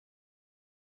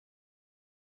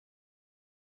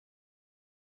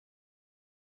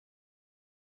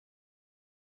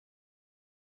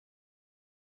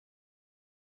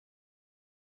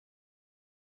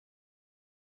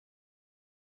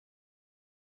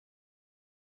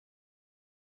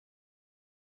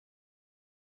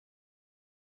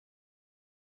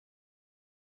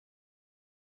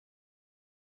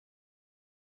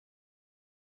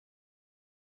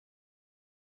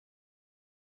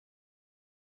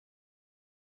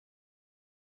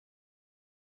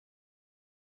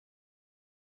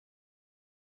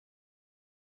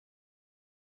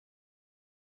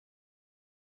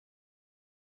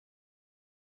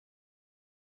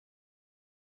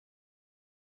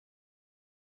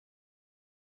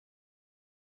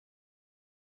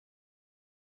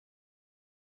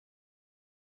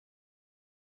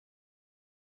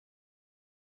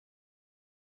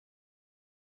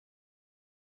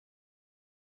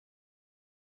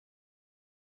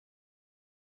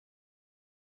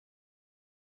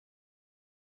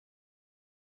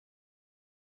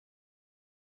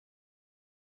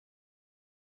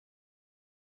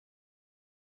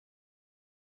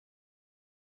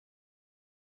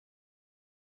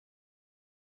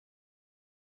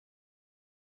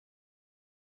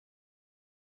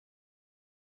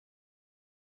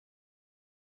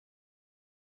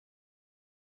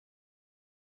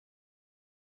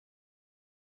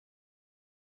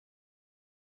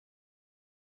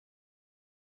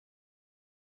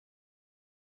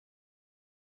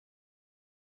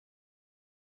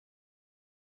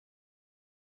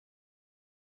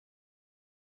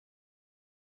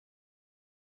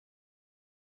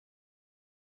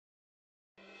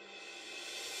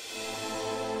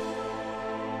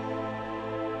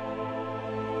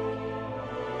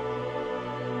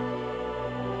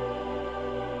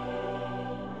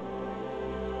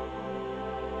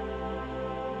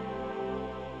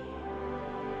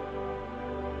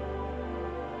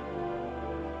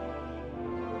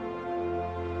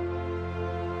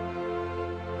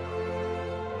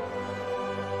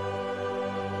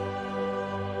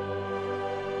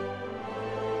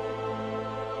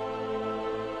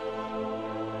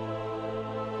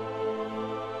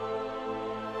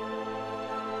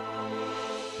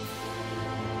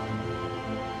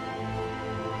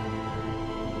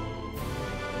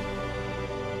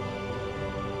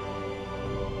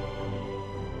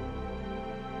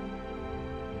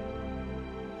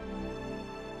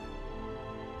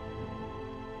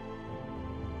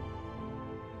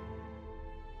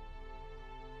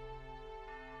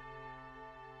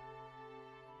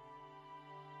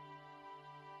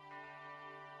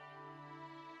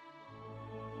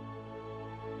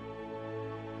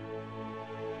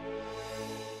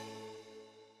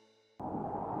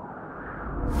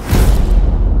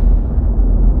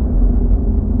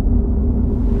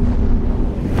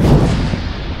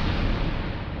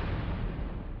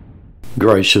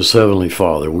Gracious Heavenly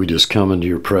Father, we just come into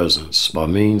your presence by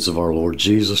means of our Lord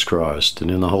Jesus Christ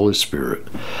and in the Holy Spirit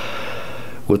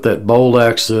with that bold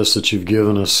access that you've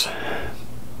given us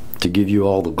to give you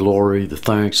all the glory, the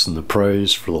thanks, and the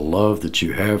praise for the love that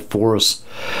you have for us.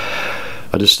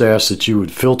 I just ask that you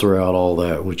would filter out all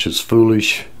that which is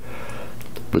foolish,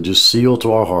 but just seal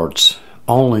to our hearts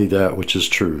only that which is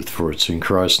truth, for it's in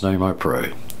Christ's name I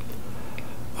pray.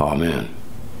 Amen.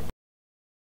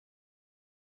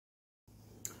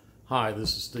 Hi,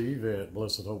 this is Steve at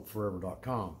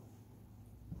blessedhopeforever.com.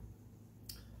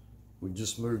 We've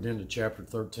just moved into chapter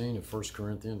 13 of 1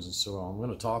 Corinthians, and so I'm going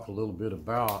to talk a little bit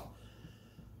about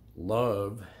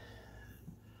love.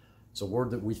 It's a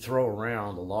word that we throw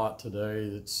around a lot today.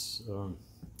 It's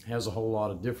has a whole lot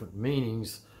of different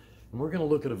meanings, and we're going to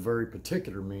look at a very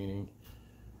particular meaning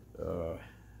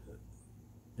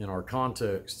in our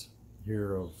context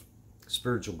here of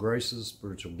spiritual graces,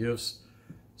 spiritual gifts.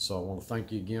 So I want to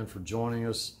thank you again for joining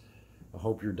us. I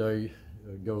hope your day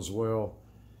goes well.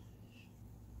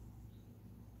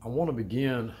 I want to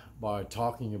begin by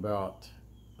talking about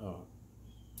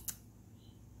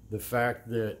the fact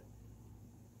that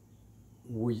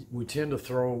we tend to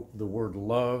throw the word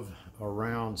love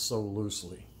around so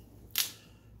loosely.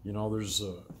 You know, there's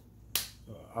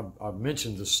I've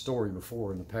mentioned this story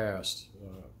before in the past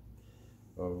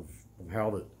of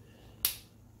how that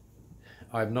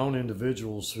I've known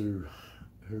individuals who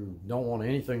don't want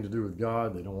anything to do with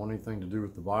God. They don't want anything to do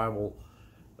with the Bible.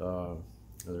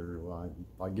 They're,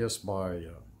 I guess, by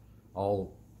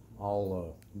all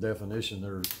definition,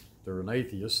 they're an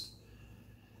atheist.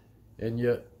 And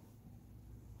yet,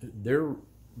 their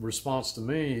response to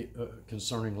me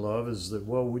concerning love is that,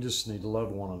 well, we just need to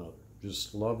love one another.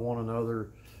 Just love one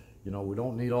another. You know, we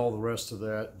don't need all the rest of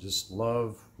that. Just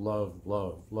love, love,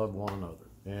 love. Love one another.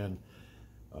 And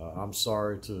I'm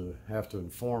sorry to have to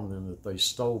inform them that they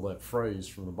stole that phrase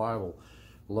from the Bible.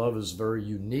 Love is very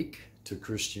unique to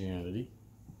Christianity.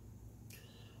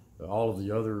 All of the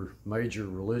other major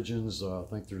religions, I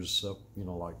think there's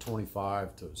like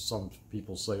 25 to some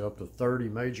people say up to 30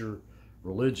 major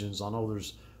religions. I know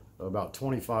there's about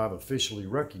 25 officially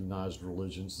recognized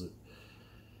religions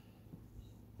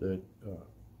that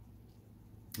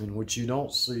in which you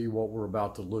don't see what we're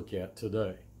about to look at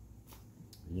today.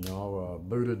 You know,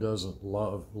 Buddha doesn't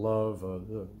love.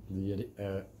 The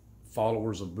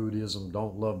followers of Buddhism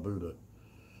don't love Buddha.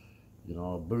 You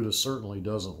know, Buddha certainly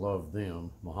doesn't love them.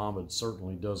 Muhammad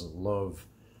certainly doesn't love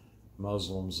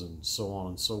Muslims, and so on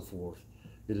and so forth.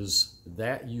 It is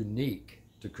that unique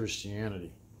to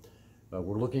Christianity.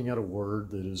 We're looking at a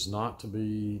word that is not to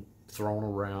be thrown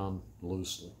around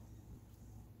loosely.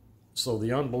 So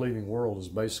the unbelieving world has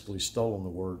basically stolen the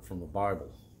word from the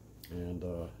Bible. And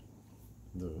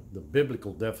the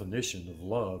biblical definition of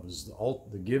love is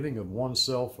the giving of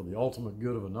oneself for the ultimate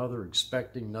good of another,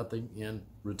 expecting nothing in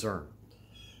return.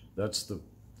 That's the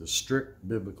strict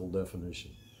biblical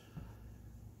definition.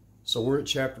 So we're at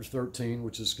chapter 13,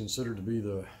 which is considered to be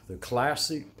the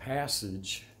classic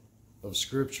passage of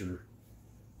Scripture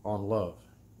on love.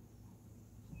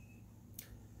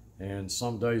 And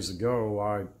some days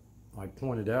ago, I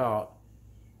pointed out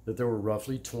that there were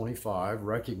roughly 25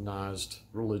 recognized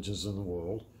religions in the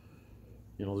world.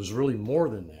 You know, there's really more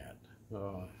than that.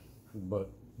 But,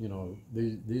 you know,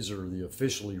 these are the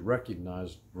officially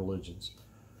recognized religions,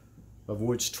 of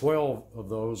which 12 of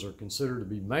those are considered to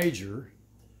be major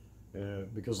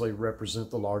because they represent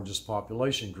the largest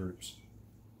population groups.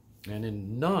 And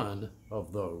in none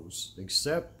of those,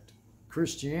 except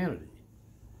Christianity,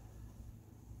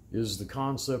 is the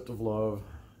concept of love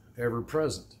ever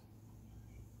present.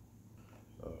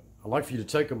 I'd like for you to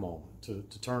take a moment to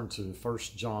turn to 1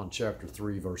 John chapter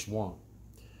 3, verse 1.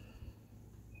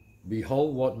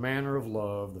 Behold, what manner of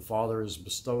love the Father has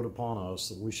bestowed upon us,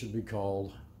 that we should be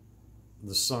called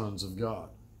the sons of God.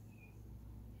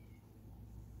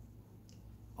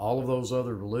 All of those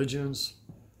other religions,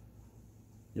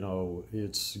 you know,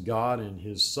 it's God and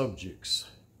his subjects.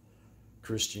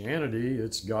 Christianity,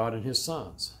 it's God and his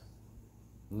sons.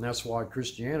 And that's why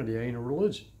Christianity ain't a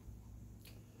religion.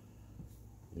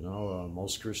 You know,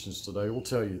 most Christians today will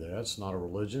tell you that. It's not a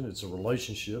religion. It's a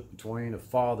relationship between a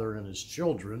father and his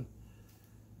children.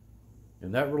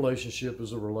 And that relationship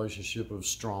is a relationship of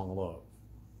strong love.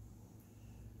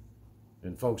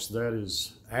 And folks, that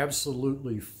is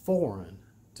absolutely foreign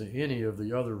to any of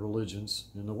the other religions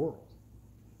in the world.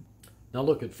 Now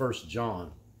look at 1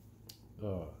 John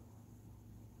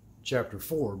chapter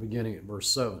 4, beginning at verse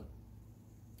 7.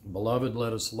 Beloved,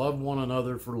 let us love one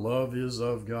another, for love is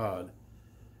of God.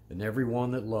 And every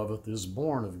one that loveth is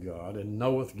born of God, and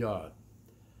knoweth God.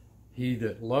 He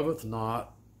that loveth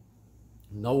not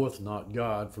knoweth not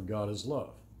God, for God is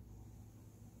love.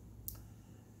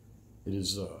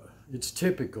 It's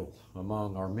typical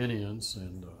among Arminians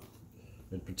and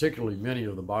particularly many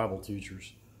of the Bible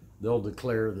teachers. They'll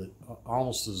declare that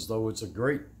almost as though it's a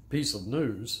great piece of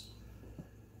news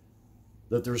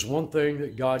that there's one thing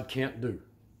that God can't do,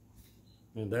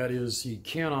 and that is He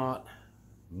cannot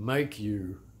make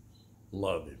you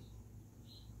love Him.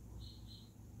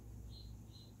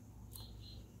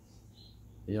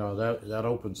 You know, that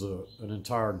opens an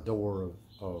entire door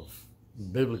of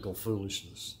biblical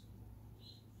foolishness.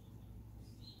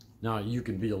 Now, you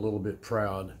can be a little bit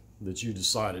proud that you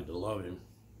decided to love Him.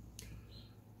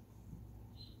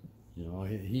 You know,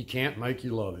 He can't make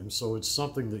you love Him, so it's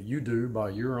something that you do by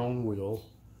your own will.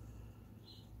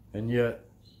 And yet,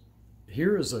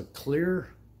 here is a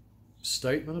clear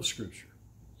statement of Scripture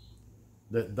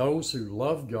that those who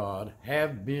love God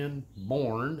have been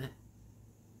born,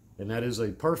 and that is a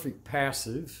perfect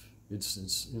passive.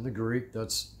 It's in the Greek,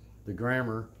 that's the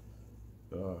grammar,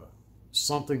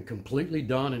 something completely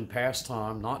done in past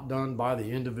time, not done by the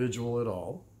individual at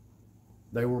all.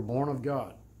 They were born of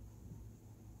God.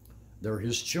 They're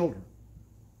His children.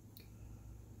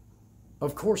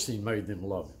 Of course He made them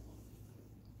love Him.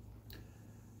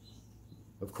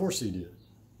 Of course He did,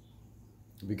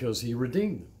 because He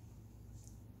redeemed them.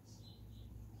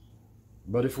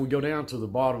 But if we go down to the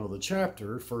bottom of the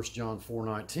chapter, 1 John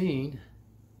 4:19,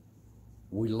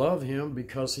 we love Him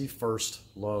because He first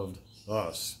loved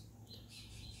us.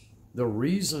 The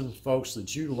reason, folks,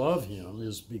 that you love Him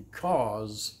is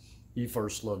because He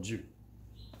first loved you.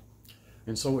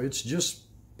 And so it's just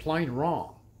plain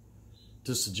wrong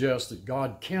to suggest that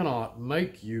God cannot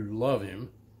make you love Him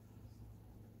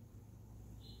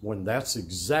when that's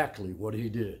exactly what He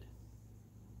did.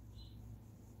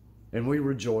 And we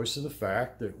rejoice in the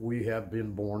fact that we have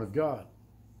been born of God.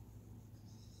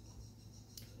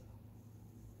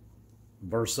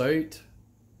 Verse 8,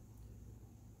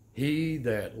 He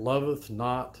that loveth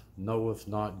not knoweth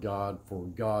not God, for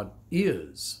God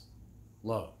is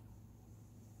love.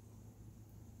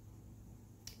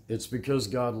 It's because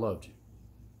God loved you.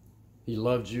 He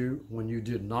loved you when you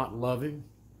did not love Him,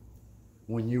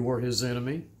 when you were His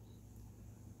enemy,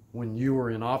 when you were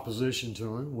in opposition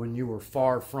to Him, when you were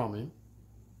far from Him,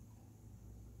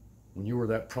 when you were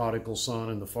that prodigal son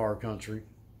in the far country.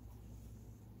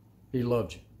 He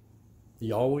loved you.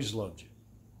 He always loved you.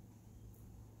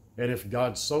 And if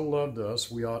God so loved us,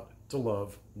 we ought to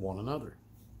love one another.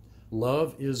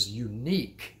 Love is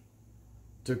unique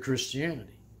to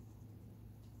Christianity.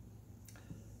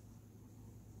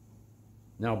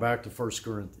 Now back to 1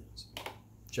 Corinthians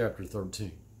chapter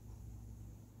 13.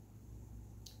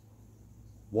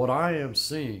 What I am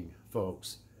seeing,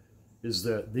 folks, is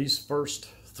that these first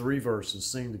 3 verses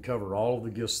seem to cover all of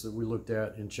the gifts that we looked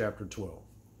at in chapter 12.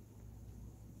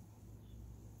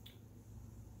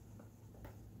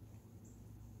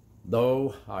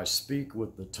 Though I speak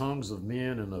with the tongues of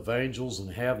men and of angels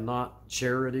and have not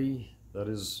charity, that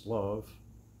is love,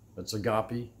 that's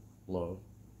agape love,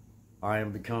 I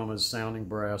am become as sounding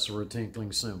brass or a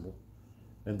tinkling cymbal.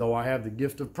 And though I have the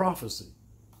gift of prophecy,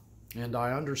 and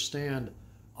I understand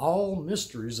all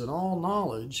mysteries and all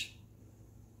knowledge,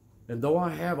 and though I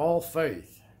have all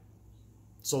faith,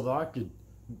 so that I could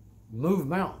move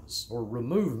mountains or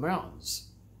remove mountains,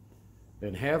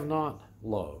 and have not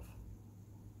love,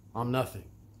 I'm nothing.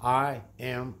 I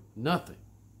am nothing.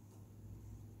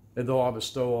 And though I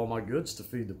bestow all my goods to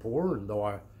feed the poor, and though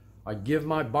I give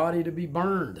my body to be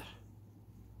burned,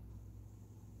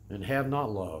 and have not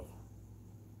love,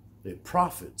 it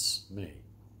profits me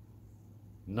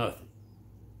nothing.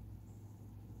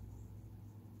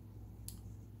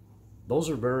 Those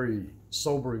are very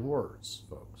sobering words,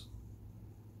 folks.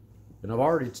 And I've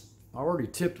already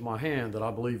tipped my hand that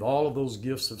I believe all of those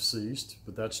gifts have ceased,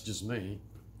 but that's just me.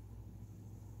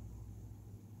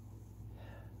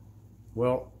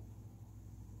 Well,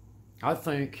 I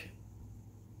think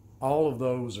all of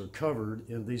those are covered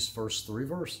in these first 3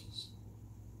 verses.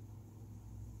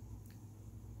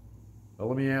 Well,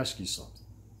 let me ask you something.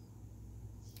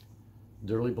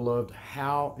 Dearly beloved,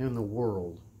 how in the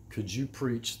world could you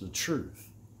preach the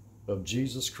truth of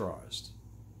Jesus Christ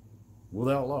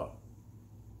without love?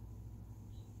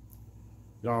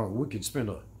 You know, we could spend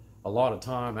a lot of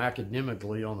time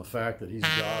academically on the fact that He's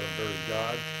God and very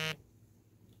God,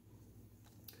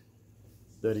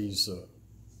 that He's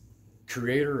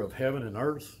creator of heaven and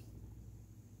earth,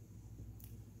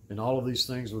 and all of these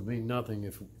things would mean nothing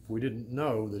if we didn't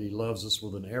know that He loves us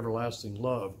with an everlasting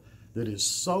love that is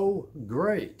so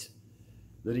great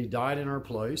that He died in our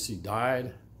place. He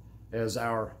died as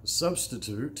our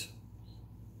substitute.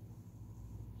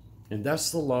 And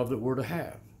that's the love that we're to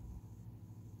have.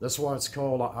 That's why it's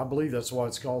called, I believe that's why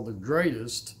it's called the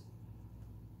greatest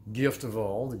gift of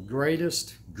all, the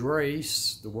greatest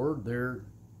grace. The word there,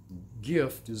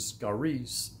 gift, is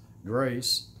charis,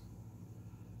 grace.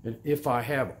 And if I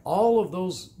have all of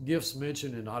those gifts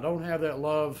mentioned and I don't have that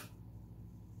love,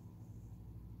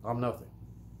 I'm nothing.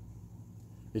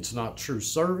 It's not true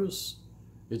service.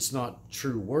 It's not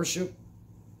true worship.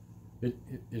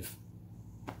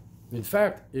 In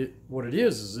fact, what it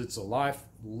is it's a life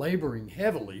laboring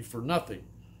heavily for nothing,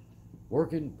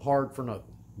 working hard for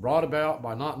nothing, brought about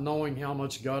by not knowing how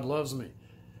much God loves me.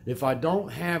 If I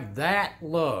don't have that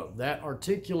love, that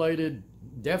articulated,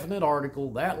 definite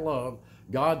article, that love,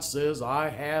 God says I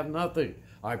have nothing.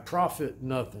 I profit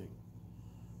nothing.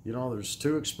 You know, there's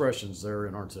two expressions there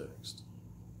in our text.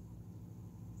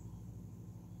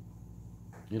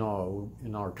 You know,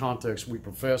 in our context, we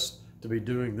profess to be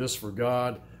doing this for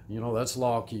God. You know, that's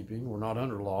law keeping. We're not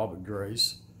under law, but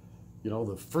grace. You know,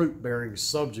 the fruit-bearing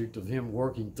subject of Him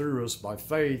working through us by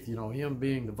faith, you know, Him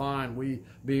being the vine, we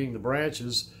being the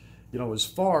branches, you know, is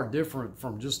far different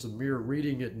from just a mere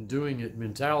reading it and doing it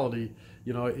mentality.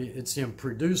 You know, it's Him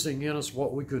producing in us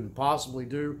what we couldn't possibly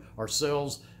do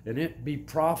ourselves, and it be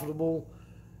profitable.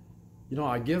 You know,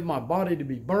 I give my body to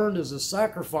be burned as a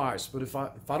sacrifice, but if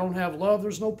I don't have love,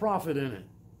 there's no profit in it.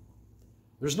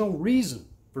 There's no reason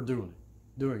for doing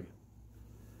it.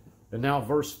 And now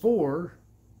verse 4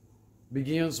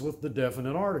 begins with the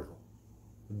definite article.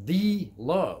 The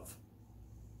love.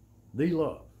 The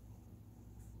love.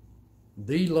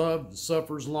 The love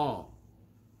suffers long.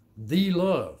 The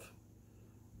love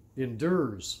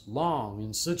endures long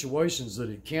in situations that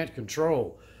it can't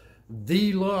control.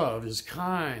 The love is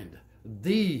kind.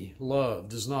 The love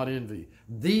does not envy.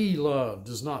 The love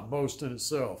does not boast in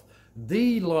itself.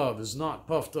 The love is not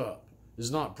puffed up, is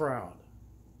not proud.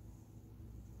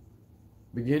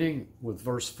 Beginning with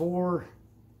verse 4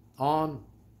 on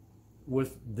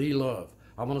with the love.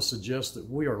 I'm going to suggest that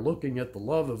we are looking at the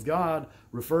love of God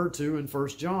referred to in 1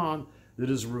 John that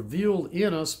is revealed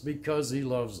in us because He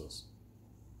loves us.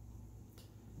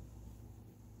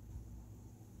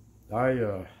 I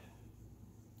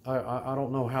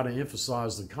don't know how to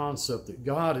emphasize the concept that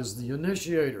God is the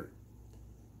initiator.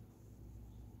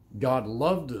 God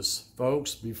loved us,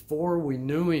 folks, before we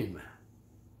knew Him.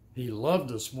 He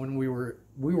loved us when we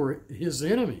were His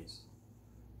enemies.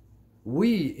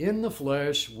 We, in the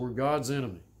flesh, were God's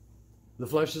enemy. The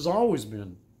flesh has always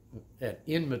been at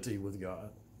enmity with God.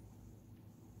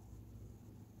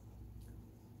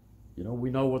 You know, we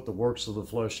know what the works of the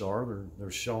flesh are.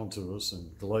 They're shown to us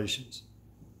in Galatians.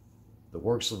 The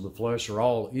works of the flesh are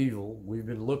all evil. We've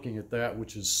been looking at that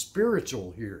which is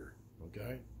spiritual here,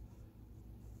 okay?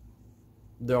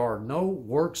 There are no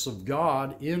works of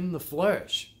God in the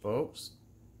flesh, folks.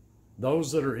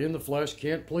 Those that are in the flesh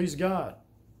can't please God.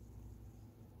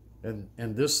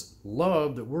 And this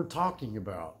love that we're talking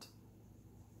about,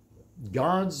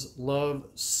 God's love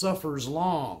suffers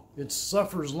long. It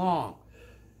suffers long.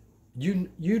 You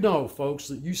know, folks,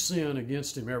 that you sin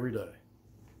against Him every day.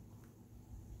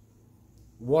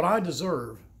 What I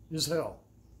deserve is hell.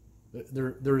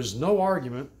 There is no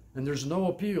argument and there's no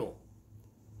appeal.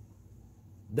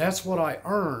 That's what I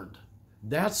earned.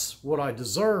 That's what I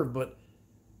deserve, but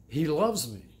He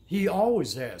loves me. He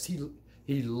always has.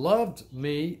 He loved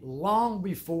me long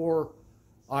before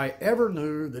I ever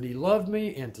knew that He loved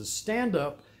me, and to stand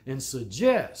up and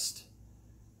suggest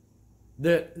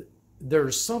that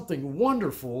there's something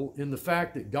wonderful in the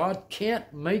fact that God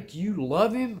can't make you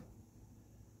love Him,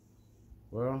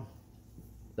 well,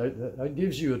 that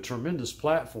gives you a tremendous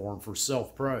platform for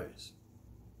self-praise.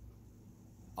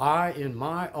 I, in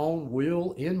my own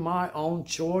will, in my own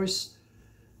choice,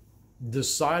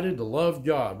 decided to love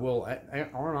God. Well,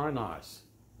 aren't I nice?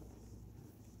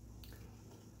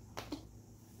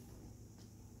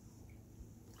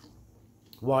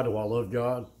 Why do I love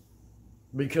God?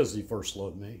 Because He first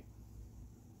loved me.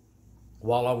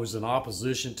 While I was in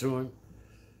opposition to Him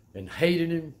and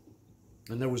hated Him,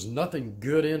 and there was nothing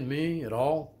good in me at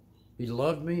all, He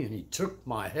loved me and He took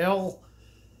my hell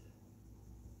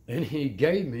and He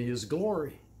gave me His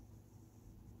glory.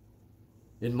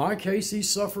 In my case, He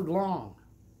suffered long.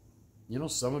 You know,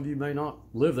 some of you may not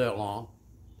live that long,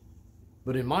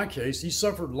 but in my case, He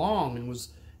suffered long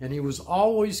and He was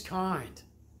always kind.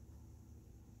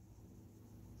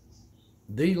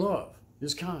 The love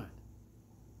is kind.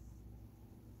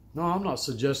 No, I'm not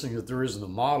suggesting that there isn't a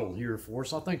model here for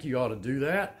us. I think you ought to do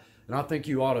that, and I think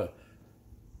you ought to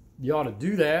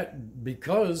do that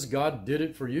because God did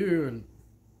it for you,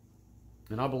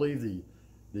 and I believe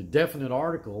the definite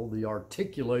article, the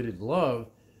articulated love,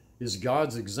 is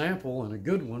God's example, and a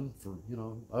good one for,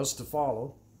 us to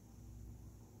follow.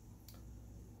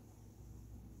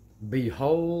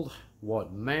 Behold,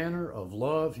 what manner of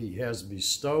love he has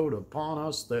bestowed upon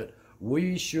us, that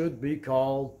we should be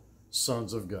called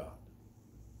sons of God.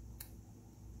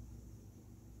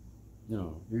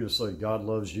 You're going to say God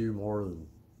loves you more than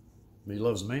he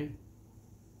loves me?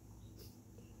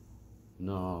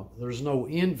 No, there's no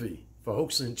envy,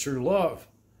 folks, in true love.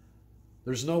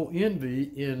 There's no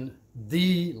envy in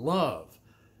the love.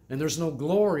 And there's no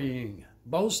glorying,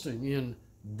 boasting in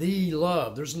the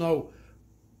love. There's no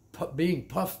being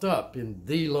puffed up in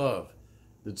the love.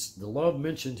 It's the love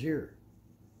mentioned here.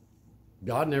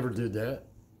 God never did that.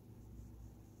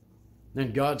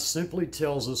 And God simply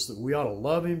tells us that we ought to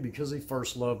love him because he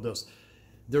first loved us.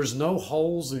 There's no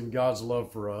holes in God's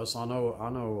love for us. I know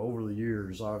over the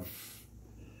years I've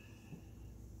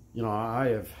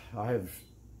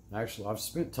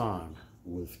spent time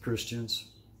with Christians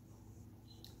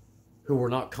who were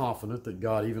not confident that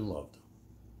God even loved them.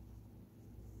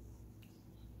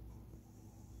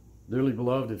 Dearly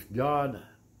beloved, if God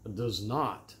does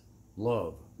not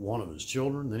love one of his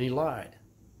children, then he lied.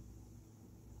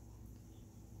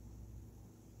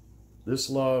 This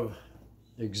love,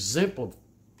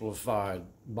 exemplified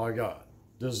by God,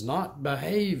 does not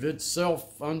behave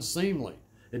itself unseemly.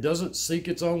 It doesn't seek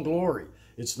its own glory.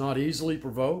 It's not easily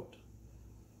provoked,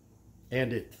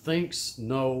 and it thinks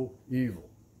no evil.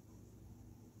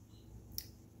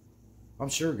 I'm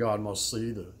sure God must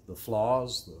see the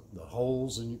flaws, the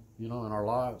holes in our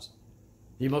lives.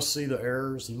 He must see the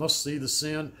errors. He must see the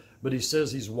sin. But he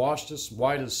says he's washed us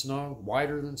white as snow,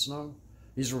 whiter than snow.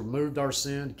 He's removed our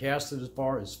sin, cast it as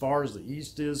far as the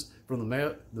east is from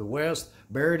the west,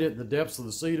 buried it in the depths of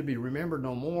the sea to be remembered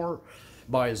no more.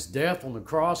 By his death on the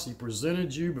cross, he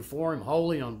presented you before him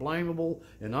holy, unblameable,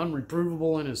 and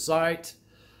unreprovable in his sight.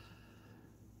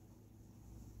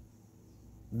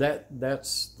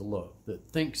 That's the love that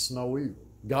thinks no evil.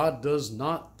 God does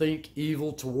not think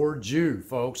evil towards you,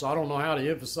 folks. I don't know how to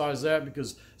emphasize that,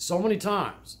 because so many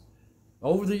times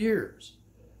over the years,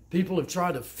 people have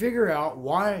tried to figure out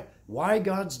why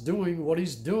God's doing what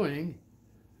he's doing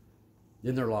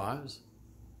in their lives.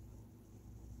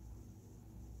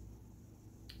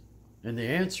 And the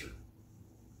answer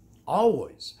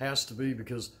always has to be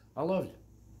because I love you.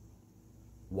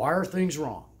 Why are things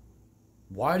wrong?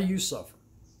 Why do you suffer?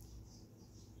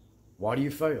 Why do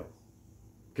you fail?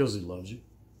 Because he loves you.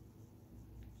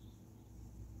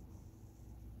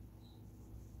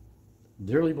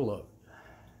 Dearly beloved,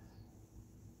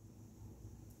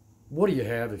 what do you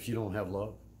have if you don't have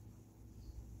love?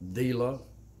 The love.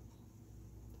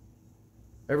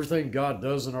 Everything God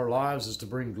does in our lives is to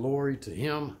bring glory to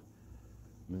him.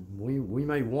 We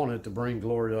may want it to bring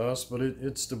glory to us, but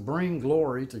it's to bring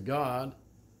glory to God.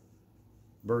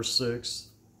 Verse 6,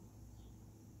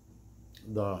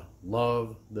 the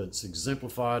love that's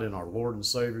exemplified in our Lord and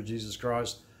Savior Jesus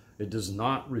Christ, it does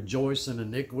not rejoice in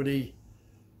iniquity,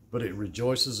 but it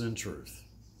rejoices in truth.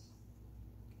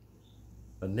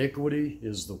 Iniquity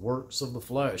is the works of the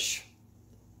flesh,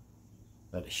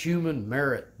 that human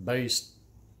merit-based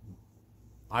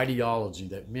ideology,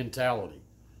 that mentality.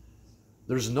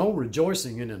 There's no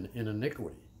rejoicing in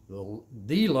iniquity.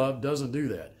 The love doesn't do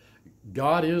that.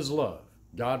 God is love.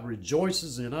 God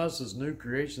rejoices in us as new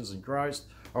creations in Christ.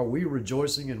 Are we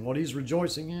rejoicing in what he's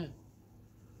rejoicing in?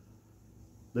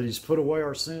 That he's put away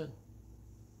our sin?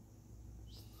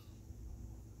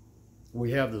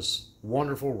 We have this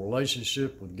wonderful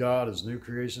relationship with God as new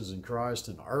creations in Christ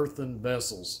in earthen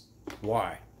vessels.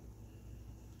 Why?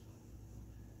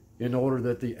 In order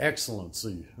that the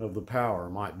excellency of the power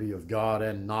might be of God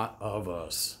and not of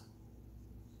us.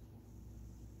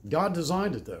 God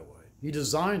designed it that way. He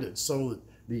designed it so that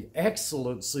the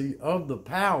excellency of the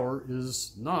power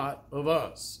is not of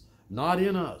us, not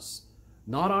in us,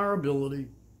 not our ability,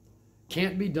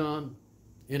 can't be done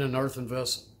in an earthen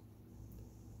vessel.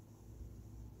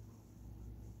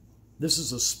 This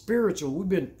is a spiritual,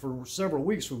 for several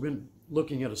weeks, we've been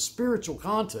looking at a spiritual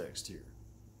context here.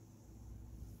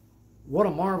 What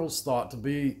a marvelous thought to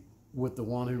be with the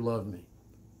one who loved me.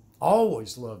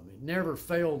 Always loved me, never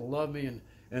failed to love me,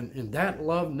 and that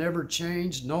love never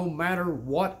changed no matter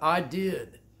what I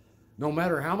did. No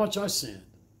matter how much I sinned,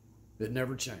 it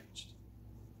never changed.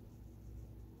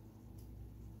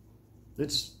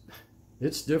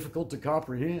 It's difficult to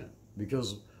comprehend,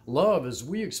 because love, as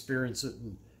we experience it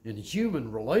in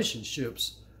human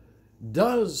relationships,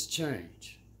 does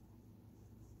change.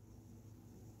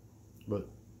 But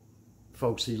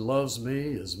folks, he loves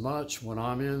me as much when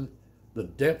I'm in the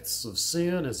depths of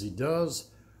sin as he does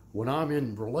when I'm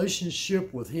in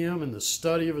relationship with Him in the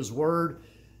study of His Word,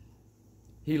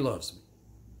 He loves me.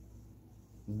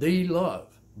 The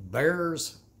love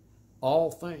bears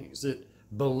all things. It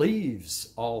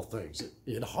believes all things.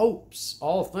 It hopes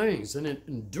all things, and it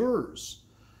endures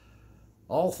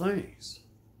all things.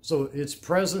 So it's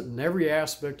present in every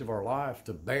aspect of our life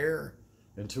to bear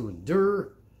and to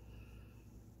endure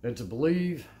and to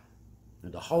believe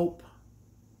and to hope,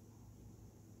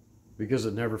 because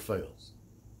it never fails.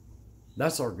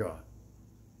 That's our God.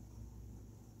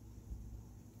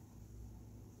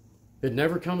 It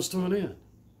never comes to an end.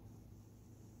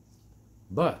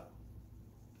 But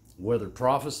whether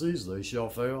prophecies, they shall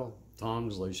fail,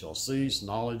 tongues, they shall cease,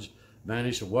 knowledge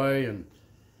vanish away, and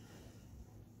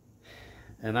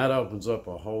that opens up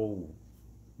a whole,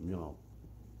 I don't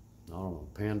know,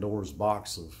 Pandora's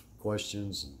box of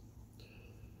questions. And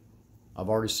I've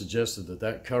already suggested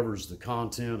that covers the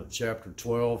content of chapter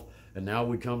 12, and now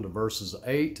we come to verses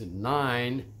 8 and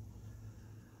 9.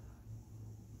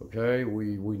 Okay,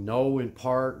 we know in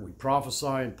part, we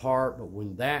prophesy in part, but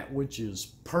when that which is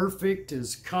perfect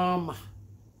is come,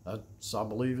 that's, I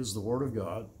believe, is the Word of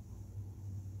God,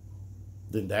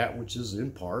 then that which is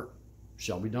in part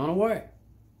shall be done away.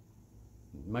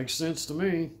 It makes sense to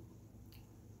me.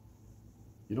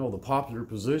 You know, the popular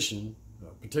position,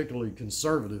 particularly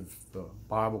conservative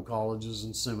Bible colleges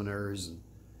and seminaries and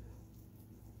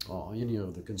any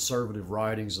of the conservative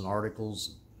writings and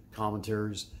articles,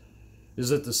 commentaries, is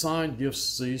that the sign gifts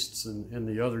ceased and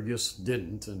the other gifts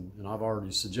didn't, and I've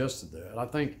already suggested that. I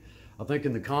think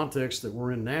in the context that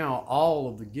we're in now, all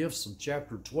of the gifts of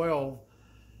chapter 12,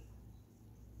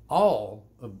 all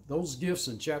of those gifts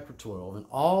in chapter 12 and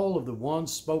all of the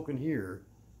ones spoken here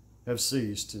have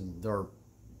ceased, and there are,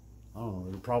 I don't know,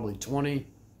 there are probably 20,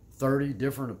 30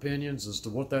 different opinions as to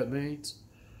what that means.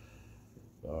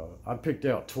 I picked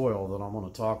out 12 that I'm going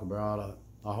to talk about.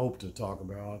 I hope to talk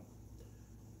about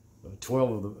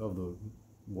 12 of the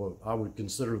what I would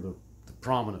consider the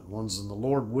prominent ones, and the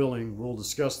Lord willing, we'll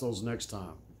discuss those next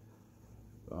time.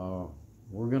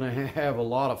 We're going to have a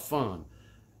lot of fun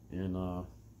in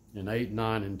 8,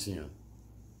 9, and 10.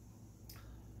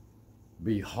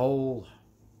 Behold,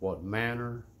 what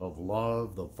manner of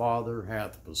love the Father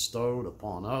hath bestowed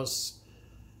upon us,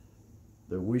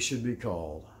 that we should be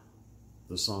called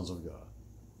the sons of God.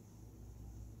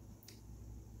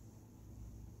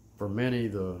 For many,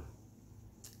 the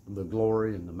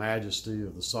glory and the majesty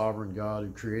of the sovereign God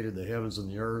who created the heavens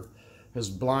and the earth has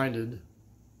blinded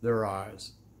their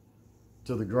eyes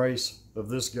to the grace of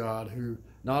this God, who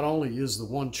not only is the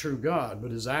one true God,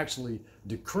 but is actually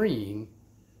decreeing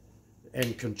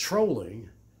and controlling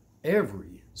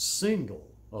every single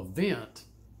event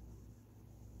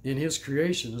in His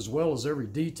creation, as well as every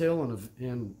detail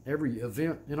and every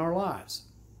event in our lives.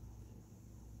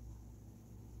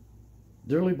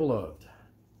 Dearly beloved,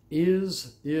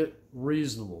 is it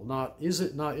reasonable? Is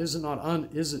it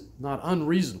not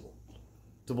unreasonable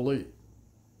to believe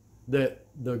that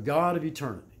the God of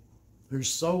eternity, who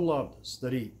so loved us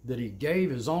that he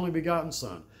gave His only begotten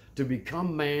Son to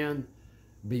become man,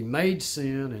 be made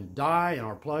sin, and die in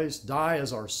our place, die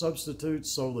as our substitute,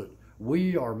 so that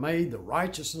we are made the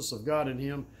righteousness of God in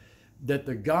Him, that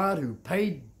the God who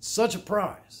paid such a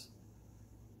price,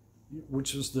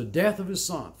 which was the death of His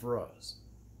Son for us,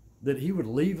 that He would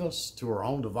leave us to our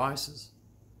own devices?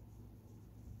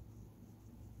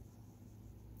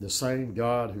 The same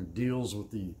God who deals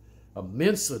with the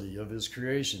immensity of His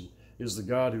creation is the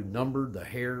God who numbered the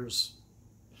hairs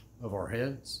of our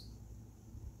heads.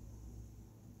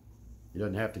 He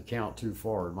doesn't have to count too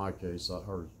far in my case,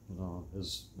 or not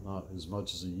as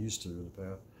much as He used to in the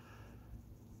past.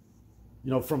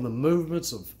 From the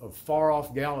movements of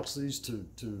far-off galaxies to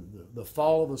the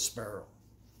fall of the sparrow,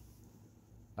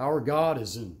 our God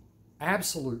is in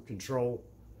absolute control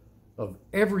of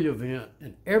every event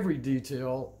and every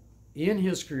detail in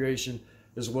His creation,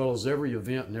 as well as every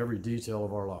event and every detail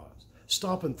of our lives.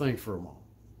 Stop and think for a moment.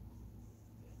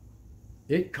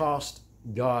 It cost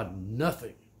God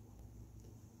nothing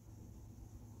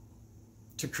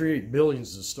to create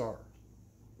billions of stars,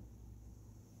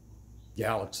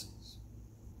 galaxies.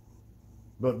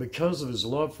 But because of His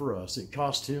love for us, it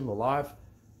cost Him the life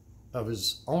of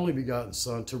His only begotten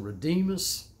Son to redeem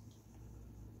us.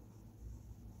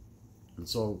 And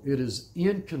so it is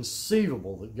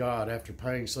inconceivable that God, after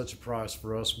paying such a price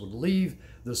for us, would leave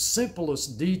the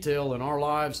simplest detail in our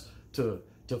lives to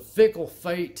fickle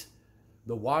fate,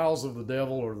 the wiles of the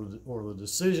devil, or the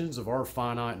decisions of our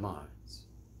finite minds.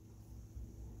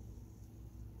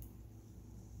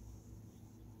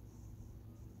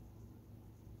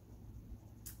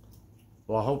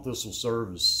 Well, I hope this will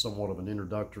serve as somewhat of an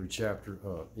introductory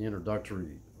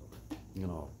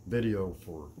video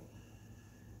for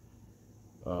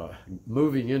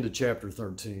moving into chapter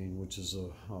 13, which is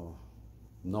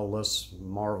no less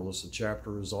marvelous a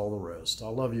chapter as all the rest. I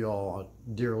love you all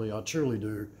dearly. I truly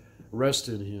do. Rest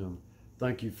in Him.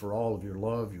 Thank you for all of your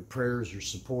love, your prayers, your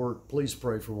support. Please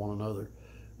pray for one another.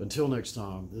 Until next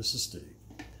time, this is Steve.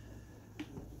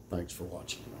 Thanks for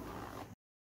watching.